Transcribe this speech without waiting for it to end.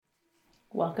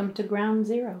Welcome to Ground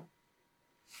Zero.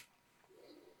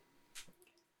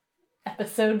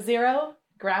 Episode 0?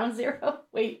 Ground Zero?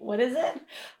 Wait, what is it?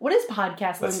 What is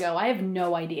podcast lingo? I have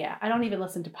no idea. I don't even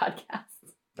listen to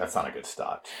podcasts. That's not a good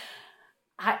start.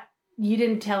 You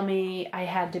didn't tell me I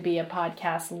had to be a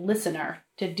podcast listener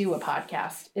to do a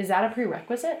podcast. Is that a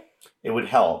prerequisite? It would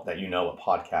help that you know what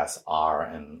podcasts are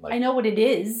and I know what it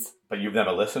is. But you've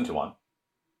never listened to one.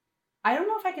 I don't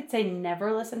know if I could say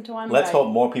never listen to one. Let's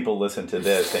hope more people listen to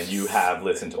this than you have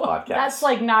listened to podcasts. That's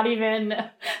like not even...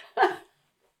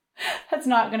 That's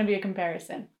not going to be a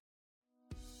comparison.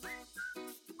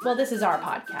 Well, this is our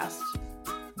podcast.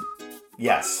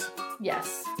 Yes.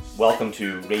 Yes. Welcome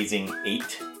to Raising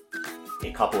 8,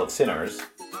 a couple of sinners.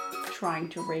 Trying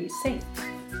to raise saints.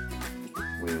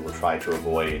 We will try to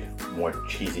avoid more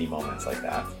cheesy moments like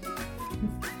that.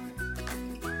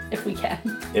 If we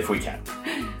can. If we can.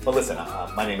 But listen,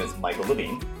 my name is Michael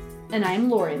Levine. And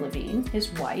I'm Lori Levine,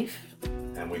 his wife.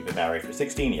 And we've been married for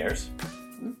 16 years.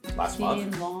 Last month.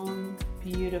 16 long,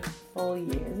 beautiful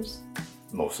years.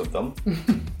 Most of them.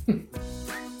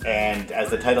 And as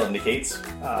the title indicates,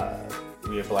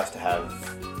 we are blessed to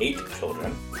have 8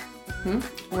 children.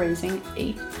 Raising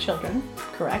 8 children,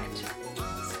 correct.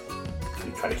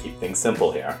 We try to keep things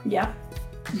simple here. Yeah.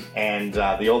 And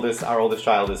our oldest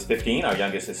child is 15, our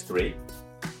youngest is 3.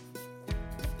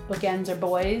 Bookends are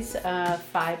boys,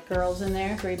 5 girls in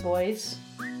there, 3 boys.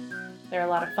 They're a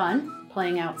lot of fun.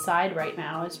 Playing outside right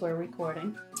now as we're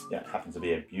recording. Yeah, it happens to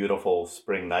be a beautiful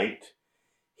spring night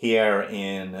here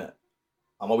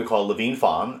on what we call Levine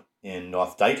Farm in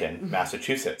North Dighton,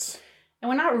 Massachusetts. And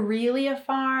we're not really a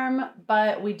farm,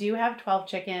 but we do have 12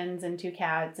 chickens and 2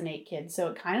 cats and 8 kids. So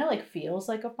it kind of like feels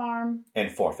like a farm.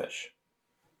 And 4 fish.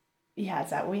 Yeah, is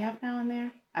that what we have now in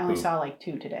there? I only saw like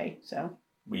 2 today, so.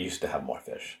 We used to have more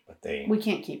fish, but We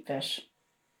can't keep fish.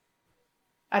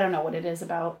 I don't know what it is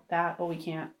about that, but we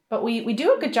can't. But we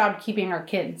do a good job keeping our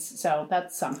kids, so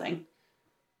that's something.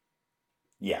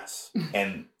 Yes.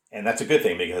 And that's a good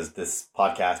thing because this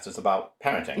podcast is about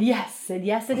parenting. Yes, and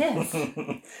yes it is.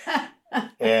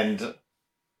 And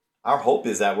our hope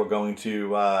is that we're going to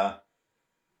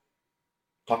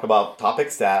talk about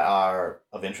topics that are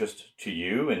of interest to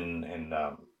you and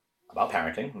about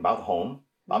parenting, about the home,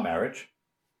 about marriage.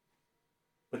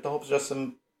 With the hope of just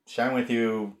sharing with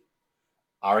you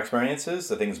our experiences,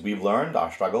 the things we've learned,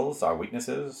 our struggles, our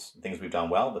weaknesses, the things we've done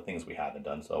well, the things we haven't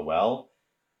done so well.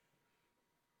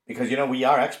 Because, we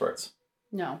are experts.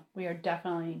 No, we are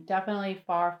definitely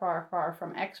far, far, far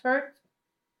from experts.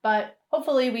 But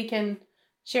hopefully we can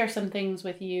share some things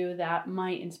with you that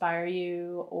might inspire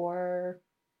you or,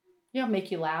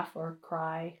 make you laugh or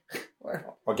cry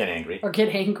or get angry.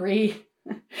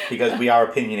 Because we are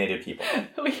opinionated people.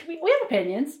 We have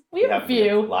opinions. We have a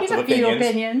few. Lots we have of a few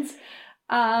opinions.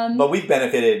 But we've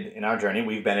benefited in our journey.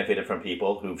 We've benefited from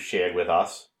people who've shared with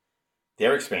us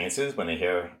their experiences when they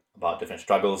hear about different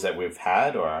struggles that we've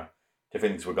had or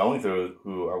different things we're going through,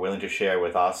 who are willing to share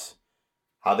with us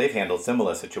how they've handled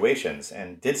similar situations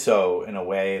and did so in a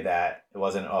way that it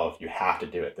wasn't, you have to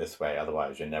do it this way,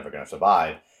 otherwise you're never going to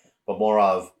survive. But more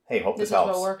of, hey, hope this helps.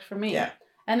 This is what worked for me. Yeah.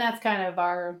 And that's kind of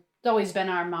it's always been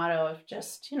our motto of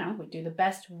just, we do the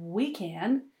best we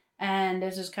can. And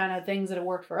this is kind of things that have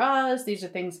worked for us. These are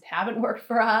things that haven't worked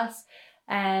for us.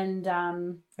 And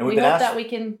we hope that we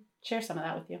can share some of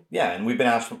that with you. Yeah, and we've been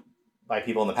asked by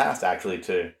people in the past, actually,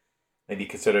 to maybe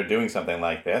consider doing something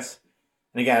like this.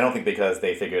 And again, I don't think because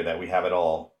they figure that we have it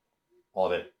all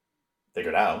of it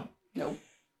figured out. No.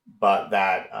 But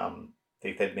that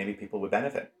they think maybe people would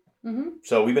benefit. Mm-hmm.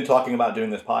 So we've been talking about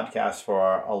doing this podcast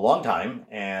for a long time.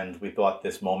 And we thought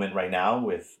this moment right now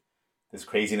with this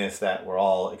craziness that we're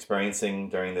all experiencing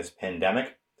during this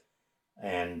pandemic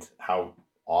and how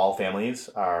all families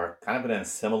are kind of in a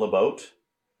similar boat,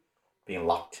 being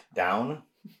locked down.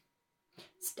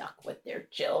 Stuck with their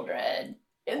children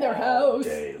in their all house.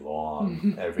 Day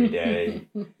long, every day.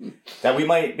 That we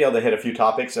might be able to hit a few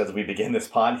topics as we begin this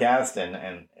podcast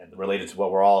and related to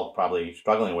what we're all probably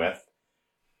struggling with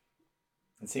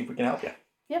and see if we can help you.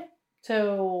 Yep.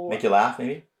 So make you laugh,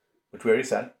 maybe, which we already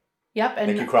said. Yep,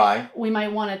 and make you cry. We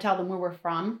might want to tell them where we're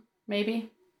from,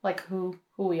 maybe, like who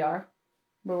we are,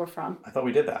 where we're from. I thought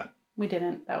we did that. We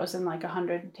didn't. That was in like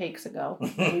 100 takes ago.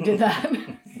 We did that.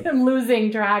 I'm losing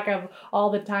track of all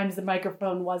the times the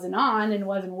microphone wasn't on and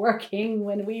wasn't working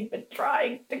when we've been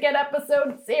trying to get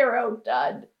episode 0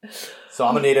 done. So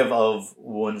I'm a native of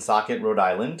Woonsocket, Rhode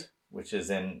Island, which is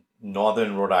in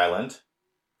northern Rhode Island.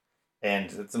 And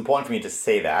it's important for me to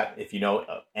say that. If you know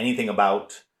anything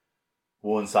about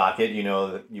Woonsocket,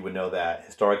 you would know that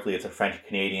historically it's a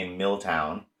French-Canadian mill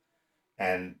town.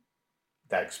 And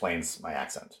that explains my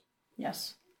accent.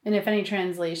 Yes. And if any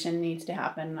translation needs to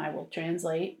happen, I will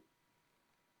translate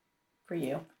for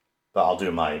you. But I'll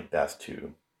do my best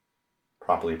to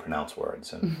properly pronounce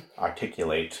words and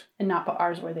articulate. And not put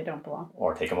R's where they don't belong.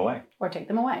 Or take them away. Or take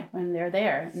them away when they're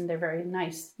there. And they're very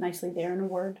nicely there in a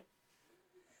word.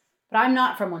 But I'm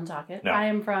not from Woonsocket. No. I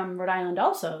am from Rhode Island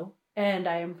also. And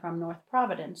I am from North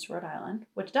Providence, Rhode Island,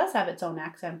 which does have its own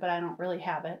accent, but I don't really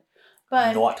have it.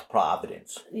 But North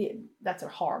Providence. Yeah, that's a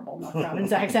horrible North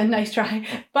Providence accent. Nice try.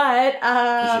 But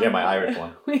you should hear my Irish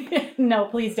one. No,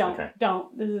 please don't. Okay.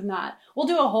 Don't. This is not. We'll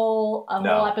do a whole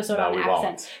episode on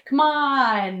accents. Won't. Come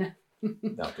on.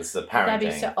 No, this is a parenting.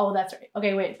 That's right.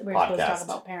 Okay, wait. We're supposed to talk podcast.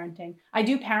 about parenting. I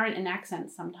do parent in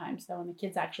accents sometimes, though, and the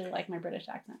kids actually like my British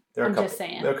accent. Just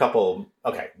saying. There are a couple.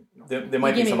 Okay, there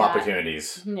might be some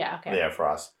opportunities. Yeah. Okay. There for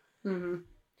us. Mm-hmm.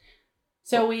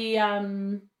 So we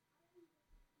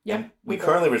Yeah, we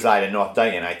currently reside in North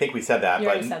Dayton. I think we said that. You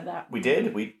already said that. We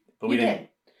did. We didn't.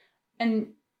 And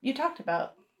you talked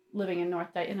about living in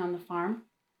North Dayton on the farm.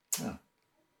 Yeah.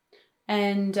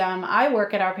 And I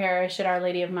work at our parish at Our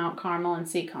Lady of Mount Carmel in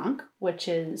Seekonk, which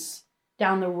is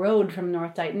down the road from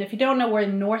North Dayton. If you don't know where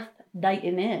North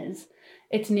Dayton is,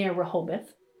 it's near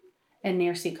Rehoboth and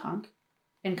near Seekonk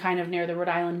and kind of near the Rhode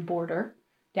Island border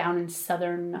down in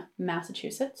southern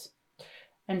Massachusetts.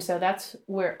 And so that's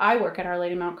where I work at Our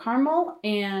Lady of Mount Carmel,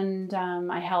 and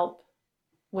I help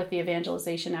with the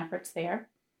evangelization efforts there.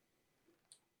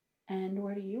 And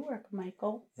where do you work,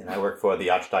 Michael? And I work for the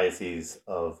Archdiocese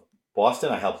of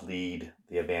Boston. I help lead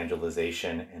the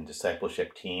evangelization and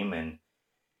discipleship team, and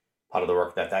part of the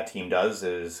work that team does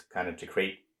is kind of to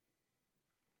create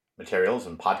materials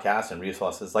and podcasts and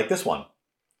resources like this one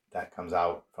that comes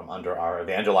out from under our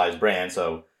Evangelize brand.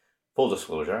 So full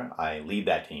disclosure, I lead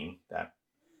that team that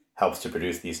helps to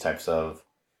produce these types of,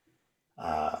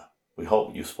 we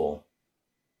hope, useful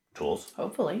tools.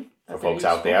 Hopefully. For folks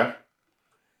out there.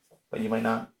 But you might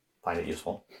not find it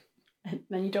useful. And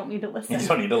then you don't need to listen. You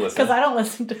don't need to listen. Because I don't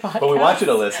listen to podcasts. But we want you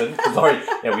to listen. Lori,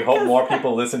 we hope more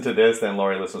people listen to this than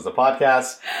Lori listens to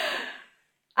podcasts.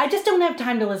 I just don't have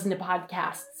time to listen to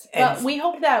podcasts. And but we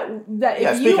hope that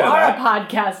if you are a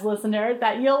podcast listener,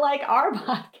 that you'll like our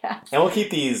podcast. And we'll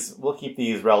keep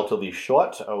these relatively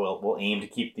short. Or we'll aim to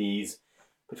keep these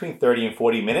between 30 and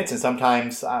 40 minutes. And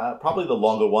sometimes, probably the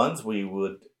longer ones,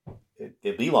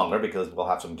 it'd be longer because we'll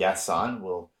have some guests on.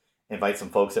 We'll invite some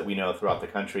folks that we know throughout the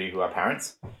country who are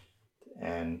parents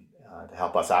and to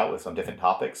help us out with some different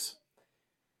topics.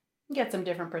 Get some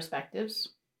different perspectives.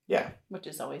 Yeah. Which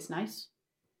is always nice.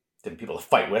 Different people to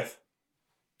fight with.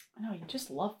 I know, you just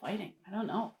love fighting. I don't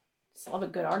know. Just love a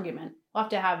good argument. We'll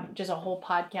have to have just a whole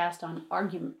podcast on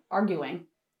arguing.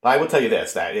 But I will tell you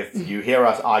this, that if you hear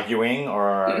us arguing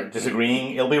or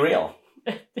disagreeing, it'll be real.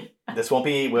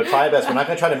 We'll try our best. We're not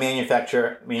going to try to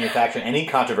manufacture any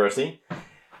controversy.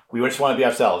 We just want to be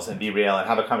ourselves and be real and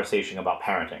have a conversation about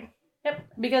parenting. Yep,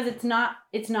 because it's not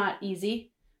easy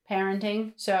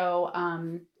parenting. So,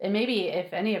 and maybe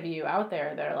if any of you out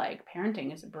there that are like,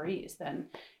 parenting is a breeze, then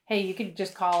hey, you could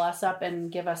just call us up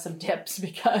and give us some tips,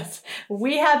 because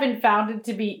we haven't found it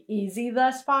to be easy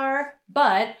thus far,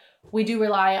 but we do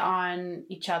rely on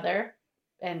each other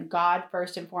and God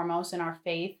first and foremost in our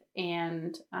faith,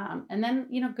 and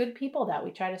then, good people that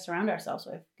we try to surround ourselves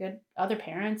with, good other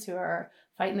parents who are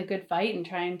fighting the good fight and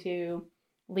trying to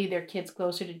lead their kids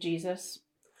closer to Jesus.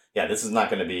 Yeah, this is not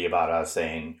going to be about us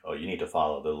saying, oh, you need to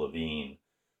follow the Levine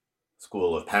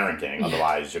School of Parenting,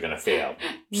 otherwise you're going to fail.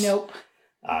 Nope.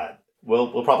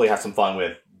 We'll probably have some fun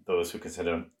with those who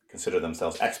consider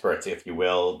themselves experts, if you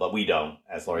will, but we don't,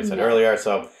 as Lori said earlier.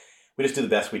 So we just do the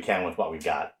best we can with what we've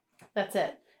got. That's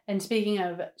it. And speaking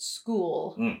of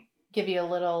school, give you a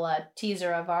little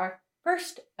teaser of our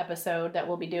first episode that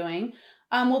we'll be doing.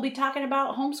 We'll be talking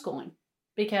about homeschooling,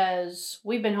 because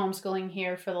we've been homeschooling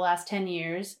here for the last 10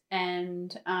 years,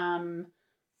 and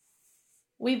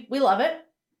we love it.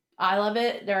 I love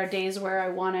it. There are days where I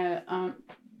want to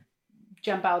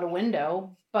jump out a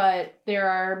window, but there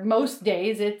are most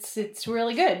days it's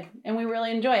really good and we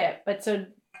really enjoy it. But so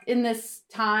in this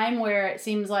time where it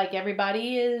seems like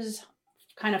everybody is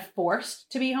kind of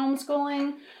forced to be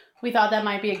homeschooling, we thought that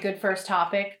might be a good first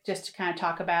topic, just to kind of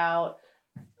talk about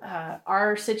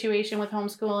our situation with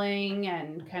homeschooling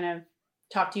and kind of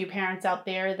talk to you parents out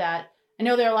there that I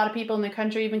know there are a lot of people in the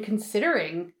country even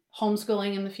considering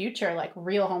homeschooling in the future, like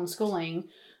real homeschooling,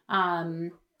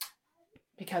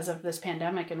 because of this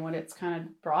pandemic and what it's kind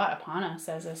of brought upon us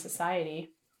as a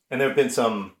society. And there have been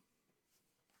some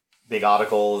big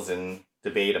articles and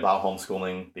debate about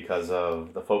homeschooling because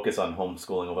of the focus on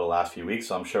homeschooling over the last few weeks.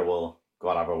 So I'm sure we'll go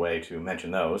out of our way to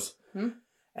mention those. Mm-hmm.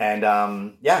 And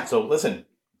so listen,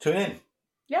 tune in.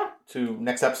 Yeah. To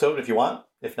next episode if you want.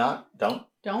 If not, don't.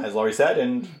 Don't. As Laurie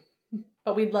said.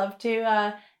 But we'd love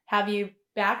to have you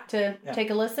back to take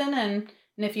a listen. And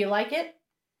if you like it,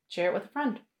 share it with a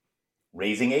friend.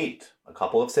 Raising 8, a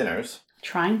couple of sinners.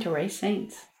 Trying to raise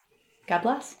saints. God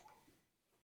bless.